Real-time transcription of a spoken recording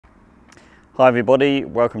Hi everybody,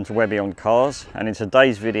 welcome to Webby On Cars, and in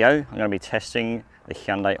today's video I'm going to be testing the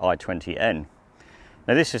Hyundai i20n.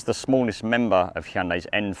 Now this is the smallest member of Hyundai's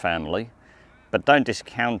N family, but don't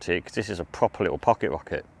discount it because this is a proper little pocket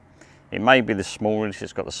rocket. It may be the smallest,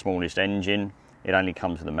 it's got the smallest engine, it only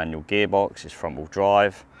comes with a manual gearbox, it's front wheel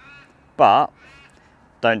drive, but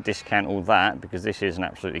don't discount all that because this is an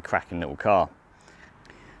absolutely cracking little car.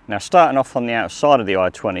 Now starting off on the outside of the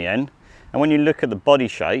i20n, and when you look at the body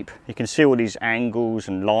shape, you can see all these angles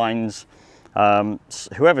and lines.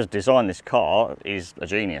 Whoever's designed this car is a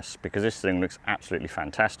genius because this thing looks absolutely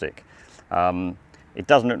fantastic. It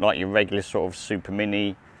doesn't look like your regular sort of super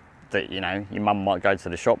mini that your mum might go to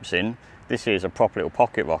the shops in. This is a proper little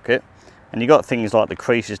pocket rocket, and you've got things like the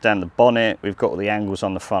creases down the bonnet. We've got all the angles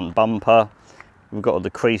on the front bumper. We've got all the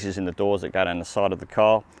creases in the doors that go down the side of the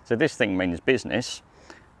car. So this thing means business.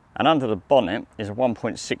 And under the bonnet is a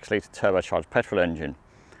 1.6 litre turbocharged petrol engine.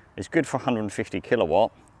 It's good for 150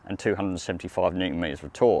 kilowatt and 275 newton meters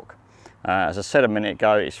of torque. As I said a minute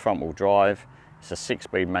ago, it's front wheel drive, it's a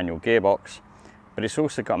 6-speed manual gearbox, but it's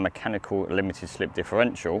also got a mechanical limited slip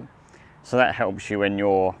differential. So that helps you when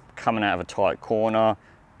you're coming out of a tight corner,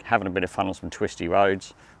 having a bit of fun on some twisty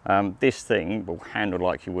roads. This thing will handle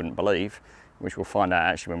like you wouldn't believe, which we'll find out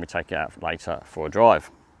actually when we take it out later for a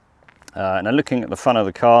drive. Now looking at the front of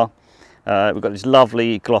the car, we've got this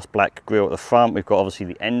lovely gloss black grille at the front. We've got obviously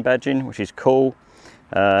the N badging, which is cool.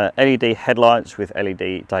 LED headlights with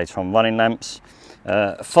LED daytime running lamps.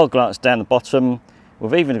 Fog lights down the bottom.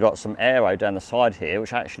 We've even got some aero down the side here,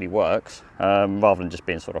 which actually works, rather than just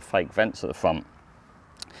being sort of fake vents at the front.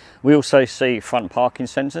 We also see front parking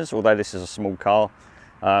sensors, although this is a small car.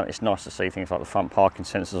 It's nice to see things like the front parking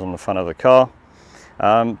sensors on the front of the car.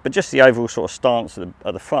 But just the overall sort of stance at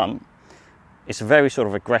the front, it's a very sort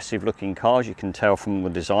of aggressive looking car, as you can tell from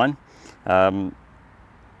the design. I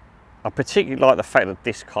particularly like the fact that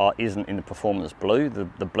this car isn't in the performance blue,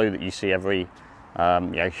 the blue that you see every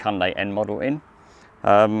Hyundai N model in.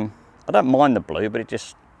 I don't mind the blue,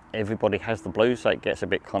 but everybody has the blue, so it gets a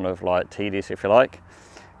bit kind of like tedious, if you like.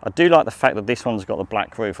 I do like the fact that this one's got the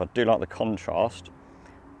black roof. I do like the contrast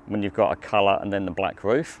when you've got a colour and then the black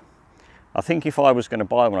roof. I think if I was going to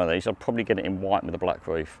buy one of these, I'd probably get it in white with a black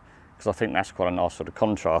roof, because I think that's quite a nice sort of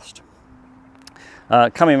contrast.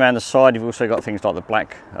 Coming around the side, you've also got things like the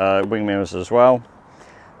black wing mirrors as well.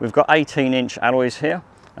 We've got 18-inch alloys here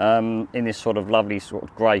in this sort of lovely sort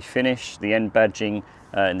of grey finish, the N badging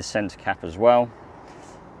in the centre cap as well.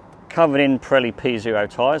 Covered in Pirelli P0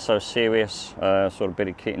 tyres, so a serious sort of bit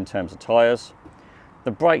of kit in terms of tyres.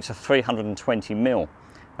 The brakes are 320mm,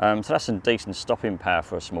 so that's a decent stopping power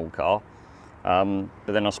for a small car.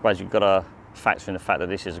 But then I suppose you've got to factor in the fact that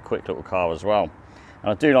this is a quick little car as well.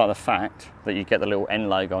 And I do like the fact that you get the little N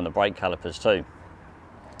logo on the brake calipers too.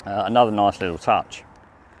 Another nice little touch.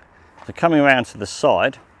 So coming around to the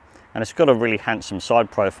side, and it's got a really handsome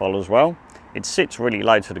side profile as well. It sits really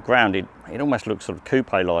low to the ground. It almost looks sort of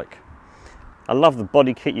coupe-like. I love the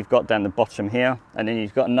body kit you've got down the bottom here, and then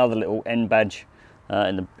you've got another little N badge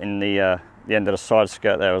in the end of the side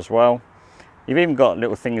skirt there as well. You've even got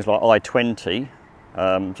little things like I20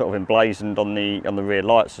 sort of emblazoned on the rear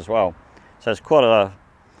lights as well. So it's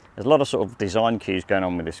there's a lot of sort of design cues going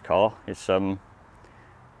on with this car. It's a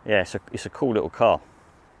cool little car.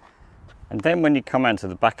 And then when you come out to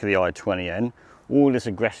the back of the i20n, all this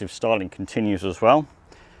aggressive styling continues as well.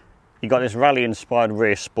 You've got this rally inspired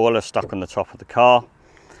rear spoiler stuck on the top of the car.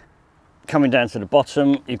 Coming down to the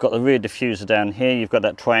bottom, you've got the rear diffuser down here. You've got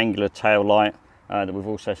that triangular tail light that we've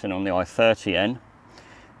also seen on the i30n.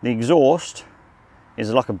 The exhaust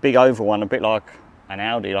is like a big oval one, a bit like an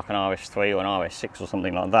Audi, like an RS3 or an RS6 or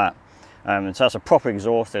something like that. So that's a proper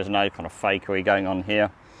exhaust. There's no kind of fakery going on here.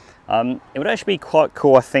 It would actually be quite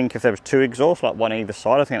cool, I think, if there was two exhausts, like one either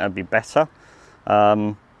side. I think that'd be better.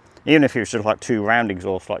 Even if it was just like two round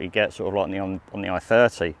exhausts like you get sort of like on the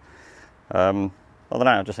i30. I don't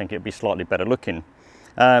know, I just think it'd be slightly better looking.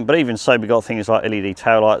 But even so, we've got things like LED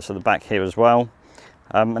taillights at the back here as well.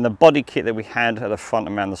 And the body kit that we had at the front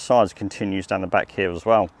and around the sides continues down the back here as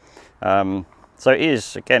well. So it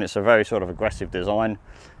is, again, it's a very sort of aggressive design.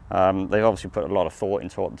 They've obviously put a lot of thought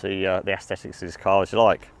into what the aesthetics of this car is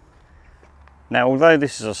like. Now, although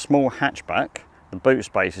this is a small hatchback, the boot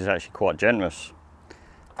space is actually quite generous.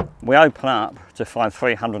 We open up to find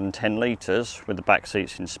 310 litres with the back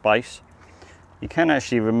seats in space. You can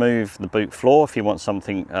actually remove the boot floor if you want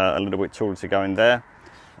something a little bit taller to go in there,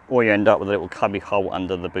 or you end up with a little cubby hole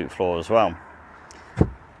under the boot floor as well.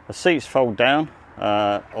 The seats fold down,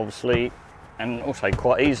 obviously, and also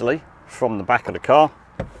quite easily from the back of the car.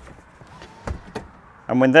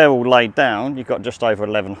 And when they're all laid down, you've got just over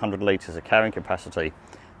 1100 litres of carrying capacity.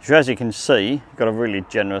 So as you can see, you've got a really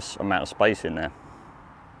generous amount of space in there.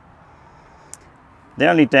 The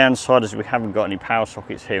only downside is we haven't got any power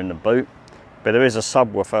sockets here in the boot, but there is a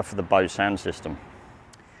subwoofer for the Bose sound system.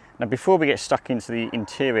 Now before we get stuck into the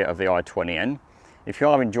interior of the i20n, if you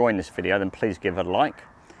are enjoying this video, then please give it a like.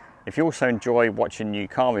 If you also enjoy watching new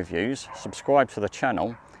car reviews, subscribe to the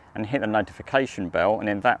channel and hit the notification bell, and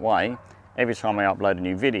in that way, every time I upload a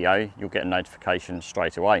new video, you'll get a notification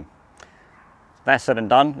straight away. That said and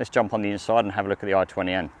done, let's jump on the inside and have a look at the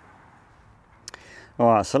i20n.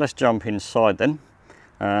 Alright, so let's jump inside then.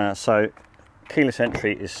 So keyless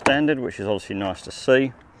entry is standard, which is obviously nice to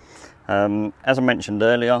see. As I mentioned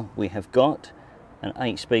earlier, we have got an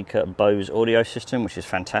 8-speaker Bose audio system, which is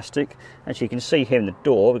fantastic. As you can see here in the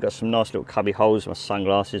door, we've got some nice little cubby holes, my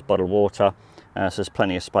sunglasses, bottled water, so there's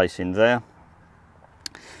plenty of space in there.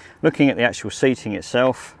 Looking at the actual seating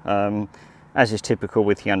itself, as is typical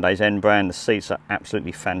with Hyundai's N brand, the seats are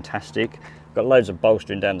absolutely fantastic. Got loads of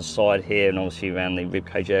bolstering down the side here and obviously around the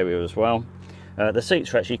ribcage area as well. The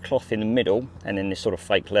seats are actually cloth in the middle and then this sort of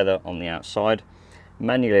fake leather on the outside.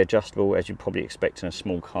 Manually adjustable, as you'd probably expect in a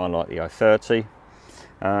small car like the i30.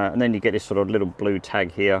 And then you get this sort of little blue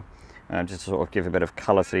tag here, just to sort of give a bit of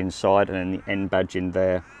colour to the inside, and then the N badge in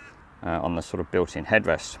there on the sort of built-in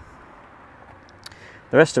headrest.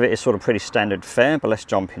 The rest of it is sort of pretty standard fare, but let's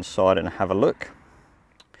jump inside and have a look.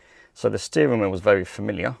 So the steering wheel was very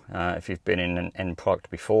familiar if you've been in an N product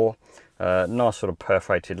before. Nice sort of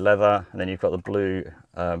perforated leather, and then you've got the blue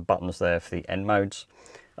buttons there for the N modes.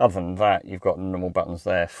 Other than that, you've got normal buttons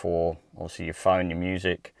there for obviously your phone, your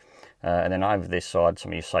music, and then over this side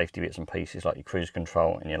some of your safety bits and pieces like your cruise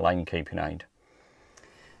control and your lane keeping aid.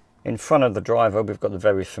 In front of the driver, we've got the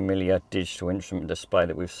very familiar digital instrument display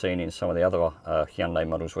that we've seen in some of the other Hyundai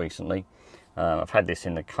models recently. I've had this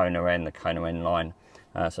in the Kona N, the Kona N line,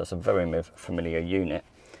 so it's a very familiar unit.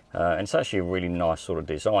 And it's actually a really nice sort of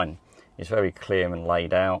design. It's very clear and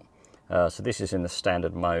laid out. So this is in the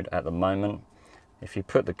standard mode at the moment. If you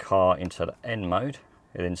put the car into the N mode,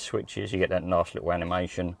 it then switches, you get that nice little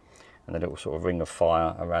animation and the little sort of ring of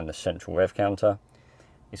fire around the central rev counter.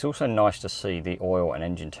 It's also nice to see the oil and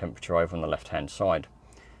engine temperature over on the left hand side,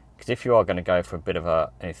 because if you are going to go for a bit of an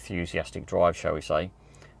enthusiastic drive, shall we say,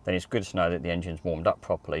 then it's good to know that the engine's warmed up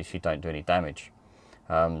properly so you don't do any damage.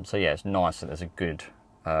 So yeah, it's nice that there's a good,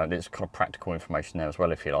 there's kind of practical information there as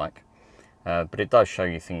well if you like. But it does show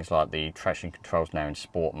you things like the traction controls now in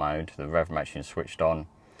sport mode, the rev matching switched on,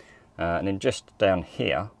 and then just down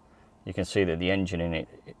here you can see that the engine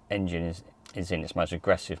is in its most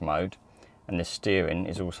aggressive mode, and the steering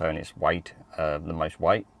is also in its weight, the most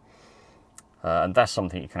weight, and that's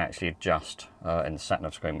something you can actually adjust in the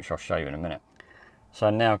sat-nav screen, which I'll show you in a minute. So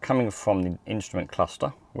now coming from the instrument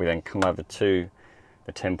cluster, we then come over to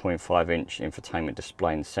the 10.5-inch infotainment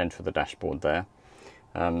display in the centre of the dashboard there.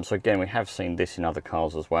 So again, we have seen this in other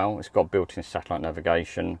cars as well. It's got built-in satellite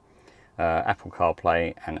navigation, Apple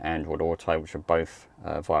CarPlay and Android Auto, which are both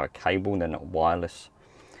via cable, they're not wireless.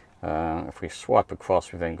 If we swipe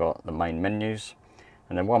across, we've then got the main menus,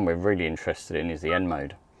 and then one we're really interested in is the N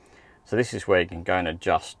mode. So this is where you can go and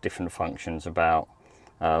adjust different functions about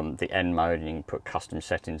the N mode, and you can put custom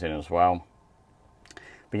settings in as well.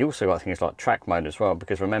 But you also got things like track mode as well,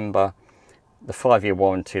 because remember, the 5-year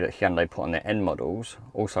warranty that Hyundai put on their N models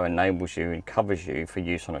also enables you and covers you for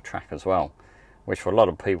use on a track as well, which for a lot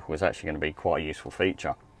of people is actually going to be quite a useful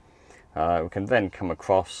feature. We can then come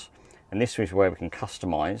across, and this is where we can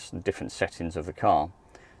customize the different settings of the car.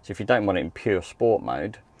 So if you don't want it in pure sport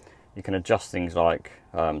mode, you can adjust things like,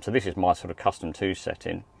 so this is my sort of custom 2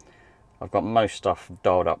 setting. I've got most stuff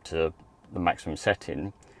dialed up to the maximum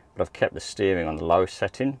setting, but I've kept the steering on the lowest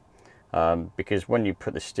setting. Because when you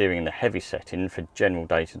put the steering in the heavy setting for general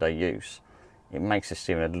day-to-day use, it makes the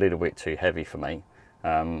steering a little bit too heavy for me.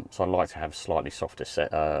 So I like to have a slightly softer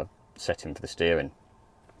setting for the steering.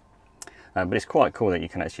 But it's quite cool that you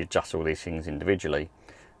can actually adjust all these things individually,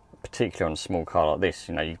 particularly on a small car like this.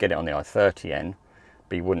 You know, you get it on the i30n,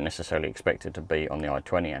 but you wouldn't necessarily expect it to be on the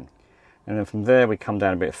i20n. And then from there we come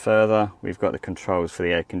down a bit further. We've got the controls for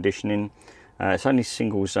the air conditioning. It's only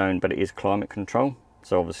single zone, but it is climate control.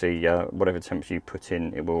 So obviously whatever temperature you put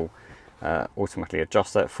in, it will automatically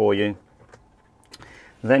adjust that for you.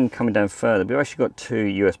 Then coming down further, we've actually got 2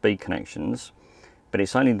 USB connections, but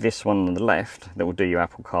it's only this one on the left that will do your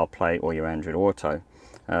Apple CarPlay or your Android Auto.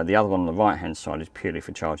 The other one on the right hand side is purely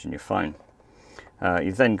for charging your phone.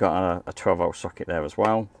 You've then got a 12-volt socket there as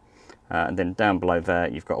well, and then down below there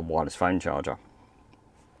you've got a wireless phone charger.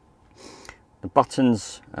 The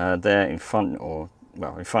buttons there in front, or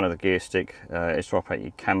well, in front of the gear stick is to operate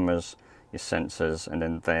your cameras, your sensors, and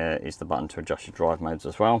then there is the button to adjust your drive modes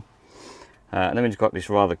as well. And then we've got this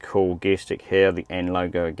rather cool gear stick here, the N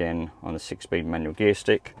logo again on the 6-speed manual gear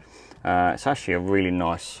stick. It's actually a really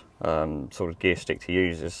nice sort of gear stick to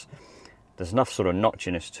use. There's enough sort of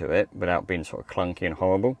notchiness to it without being sort of clunky and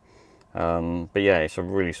horrible. But yeah, it's a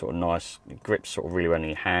really sort of nice, it grips sort of really well in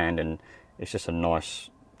your hand, and it's just a nice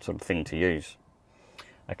sort of thing to use.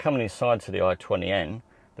 Now, coming inside to the i20N,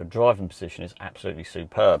 the driving position is absolutely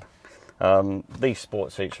superb. These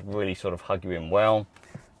sport seats really sort of hug you in well.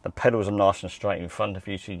 The pedals are nice and straight in front of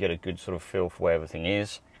you, so you get a good sort of feel for where everything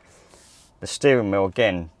is. The steering wheel,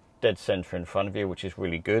 again, dead centre in front of you, which is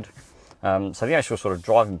really good. So the actual sort of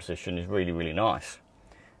driving position is really, really nice.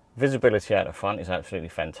 Visibility out the front is absolutely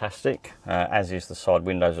fantastic, as is the side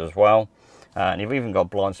windows as well. And you've even got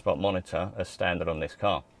blind spot monitor as standard on this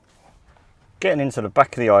car. Getting into the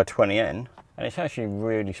back of the i20N, and it's actually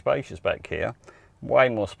really spacious back here. Way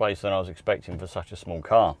more space than I was expecting for such a small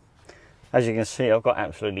car. As you can see, I've got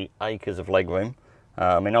absolutely acres of legroom.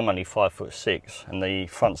 I mean, I'm only 5'6", and the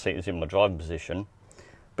front seat is in my driving position.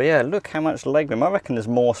 But yeah, look how much legroom. I reckon there's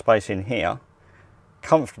more space in here,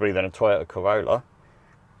 comfortably, than a Toyota Corolla.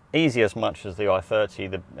 Easy as much as the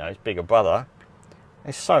i30, its bigger brother.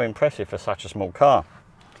 It's so impressive for such a small car.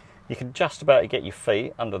 You can just about get your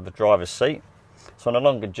feet under the driver's seat. So on a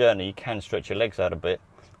longer journey, you can stretch your legs out a bit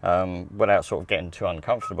without sort of getting too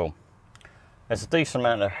uncomfortable. There's a decent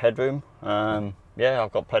amount of headroom. Yeah,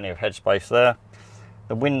 I've got plenty of headspace there.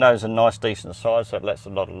 The windows are nice, decent size, so it lets a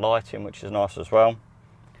lot of light in, which is nice as well.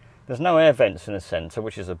 There's no air vents in the centre,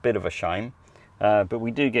 which is a bit of a shame. But we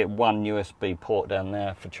do get one USB port down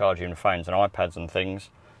there for charging phones and iPads and things.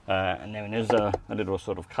 And then there's a little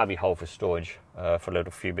sort of cubby hole for storage for a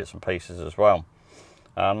little few bits and pieces as well.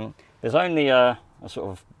 There's only a sort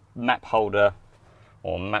of map holder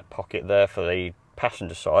or map pocket there for the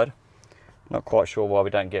passenger side. Not quite sure why we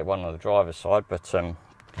don't get one on the driver's side, but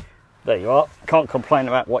there you are. Can't complain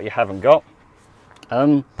about what you haven't got.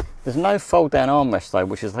 There's no fold down armrest though,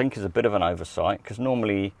 which I think is a bit of an oversight, because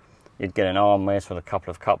normally you'd get an armrest with a couple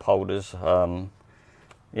of cup holders.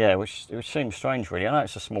 Yeah, which seems strange really. I know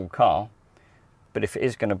it's a small car, but if it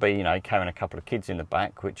is going to be, carrying a couple of kids in the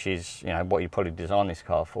back, which is, what you probably designed this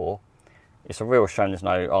car for, it's a real shame there's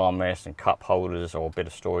no armrest and cup holders or a bit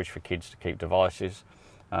of storage for kids to keep devices.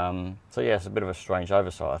 So yeah, it's a bit of a strange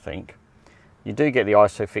oversight, I think. You do get the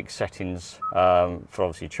ISOFIX settings for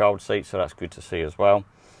obviously child seats, so that's good to see as well.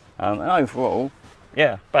 And overall,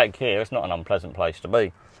 yeah, back here, it's not an unpleasant place to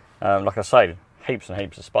be. Like I say, heaps and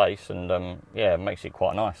heaps of space, and yeah, it makes it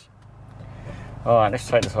quite nice. Alright, let's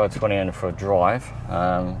take this i20N for a drive.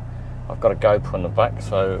 I've got a GoPro on the back,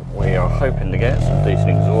 so we are hoping to get some decent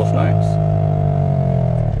exhaust notes.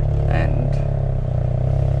 And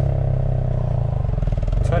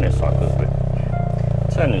turning circle's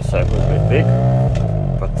a bit big,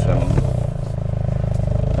 but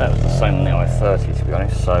that was the same on the i30 to be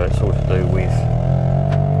honest, so it's all to do with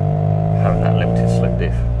having that limited slip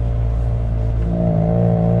diff.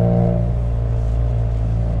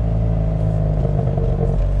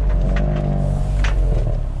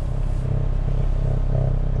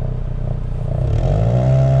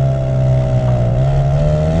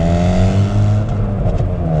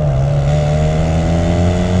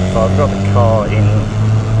 So I've got the car in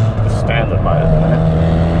the standard mode at the minute,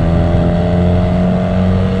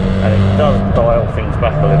 and it does dial things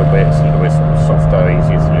back a little bit, so it's sort of softer,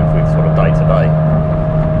 easier to live with sort of day to day.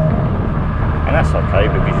 And that's okay,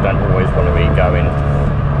 because you don't always want to be going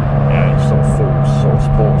sort of full sort of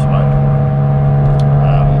sports mode.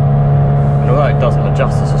 And although it doesn't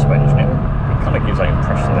adjust the suspension, it kind of gives that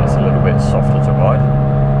impression that it's a little bit softer to ride.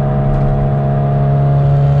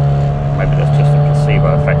 Maybe that's just a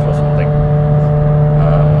placebo effect or something.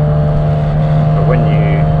 But when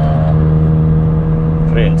you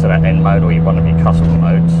put it into that N mode or one of your custom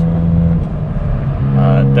modes,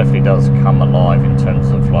 it definitely does come alive in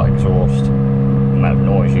terms of like exhaust, the amount of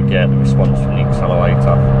noise you get, the response from the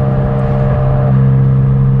accelerator,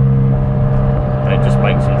 and it just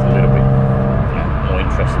makes things a little bit more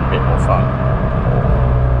interesting, a bit more fun.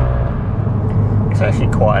 It's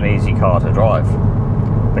actually quite an easy car to drive.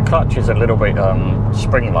 The clutch is a little bit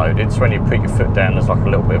spring-loaded, so when you put your foot down, there's like a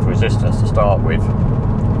little bit of resistance to start with.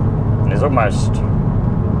 And there's almost,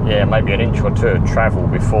 yeah, maybe an inch or two of travel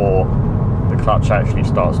before the clutch actually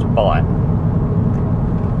starts to bite.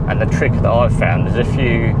 And the trick that I've found is if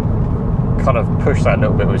you kind of push that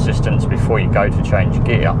little bit of resistance before you go to change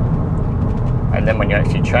gear, and then when you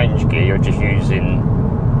actually change gear, you're just using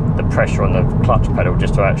the pressure on the clutch pedal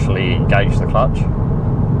just to actually engage the clutch.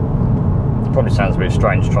 probably sounds a bit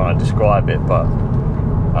strange trying to describe it, but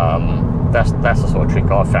that's the sort of trick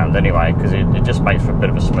I found anyway, because it just makes for a bit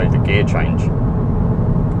of a smoother gear change.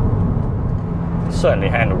 It certainly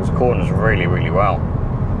handles corners really, really well,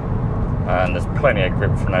 and there's plenty of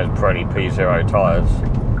grip from those Pirelli P0 tyres.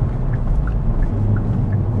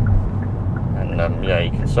 And yeah, you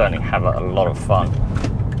can certainly have a lot of fun,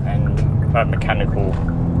 and that mechanical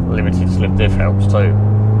limited slip diff helps too.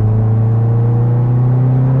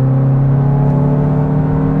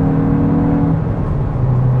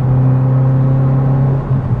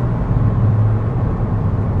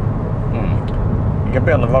 You can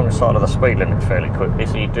be on the wrong side of the speed limit fairly quickly,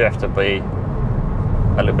 so you do have to be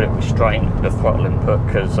a little bit restrained with the throttle input,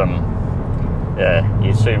 because yeah,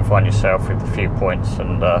 you soon find yourself with a few points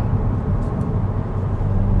and a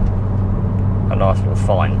nice little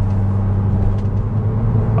fine.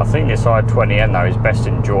 I think this I20n though is best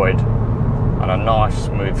enjoyed on a nice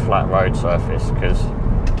smooth flat road surface, because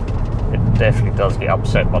it definitely does get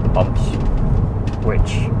upset by the bumps,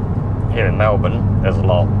 which here in Melbourne there's a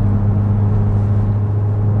lot.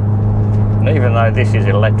 And even though this is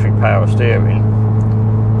electric power steering,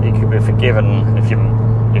 you could be forgiven if you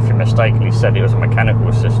mistakenly said it was a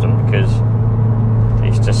mechanical system, because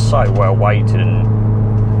it's just so well weighted, and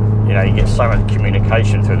you know, you get so much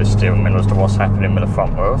communication through the steering wheel as to what's happening with the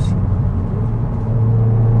front wheels.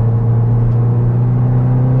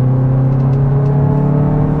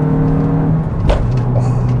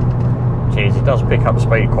 Oh, geez, it does pick up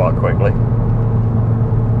speed quite quickly.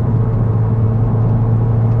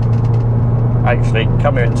 Actually,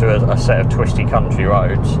 coming into a set of twisty country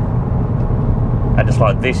roads, and just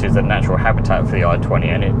like this is the natural habitat for the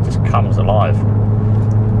I20n, it just comes alive.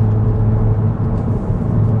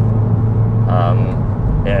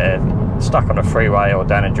 Yeah, stuck on a freeway or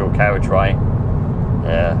down a dual carriageway,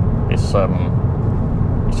 yeah, it's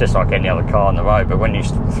just like any other car on the road. But when you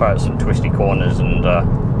throw out some twisty corners and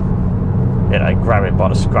you know, grab it by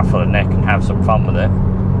the scruff of the neck and have some fun with it,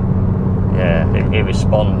 yeah, it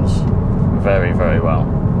responds very, very well.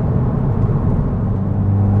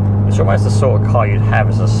 It's almost the sort of car you'd have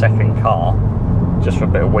as a second car, just for a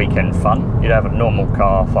bit of weekend fun. You'd have a normal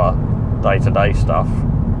car for day-to-day stuff,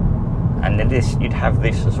 and then you'd have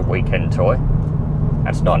this as a weekend toy.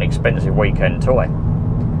 That's not an expensive weekend toy.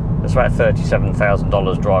 It's about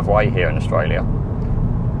 $37,000 drive away here in Australia,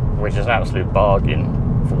 which is an absolute bargain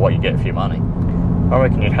for what you get for your money. I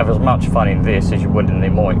reckon you'd have as much fun in this as you would in the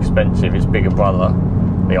more expensive, its bigger brother,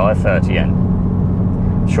 the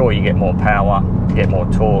I30n. Sure, you get more power, you get more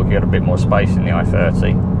torque, you get a bit more space in the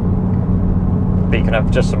I30, but you can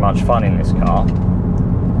have just as much fun in this car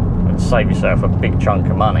and save yourself a big chunk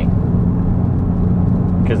of money,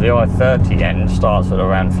 because the I30n starts at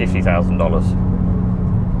around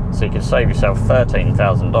 $50,000. So you can save yourself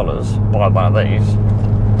 $13,000 buy one of these,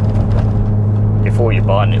 if all you're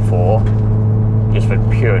buying it for just for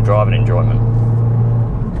pure driving enjoyment.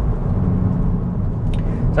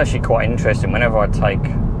 It's actually quite interesting. Whenever I take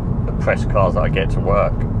the press cars that I get to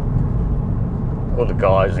work, all the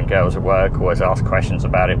guys and girls at work always ask questions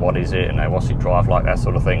about it. What is it? And what's it drive like? That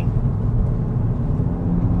sort of thing.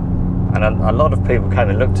 And a lot of people came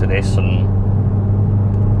and looked at this, and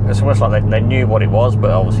it's almost like they knew what it was,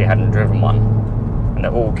 but obviously hadn't driven one. And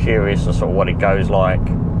they're all curious as to sort of what it goes like.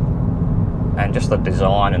 And just the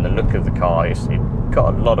design and the look of the car, it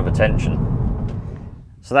got a lot of attention.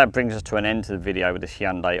 So that brings us to an end to the video with this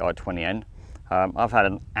Hyundai I20n. I've had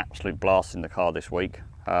an absolute blast in the car this week.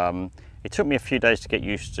 It took me a few days to get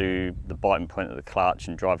used to the biting point of the clutch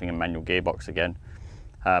and driving a manual gearbox again.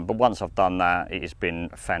 But once I've done that, it has been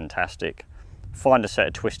fantastic. Find a set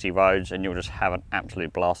of twisty roads and you'll just have an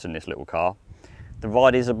absolute blast in this little car. The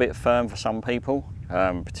ride is a bit firm for some people,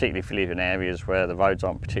 particularly if you live in areas where the roads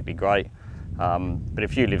aren't particularly great. But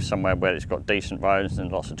if you live somewhere where it's got decent roads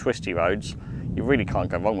and lots of twisty roads, you really can't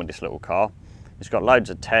go wrong with this little car. It's got loads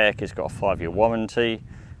of tech, it's got a 5-year warranty.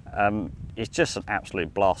 It's just an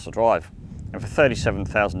absolute blast to drive. And for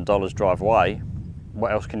 $37,000 drive away,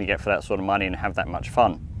 what else can you get for that sort of money and have that much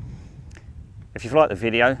fun? If you've liked the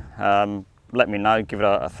video, let me know, give it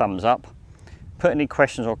a thumbs up. Put any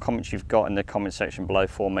questions or comments you've got in the comment section below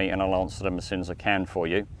for me, and I'll answer them as soon as I can for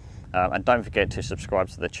you. And don't forget to subscribe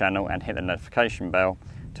to the channel and hit the notification bell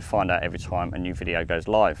to find out every time a new video goes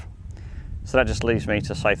live. So that just leaves me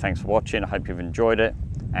to say thanks for watching. I hope you've enjoyed it,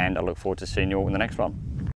 and I look forward to seeing you all in the next one.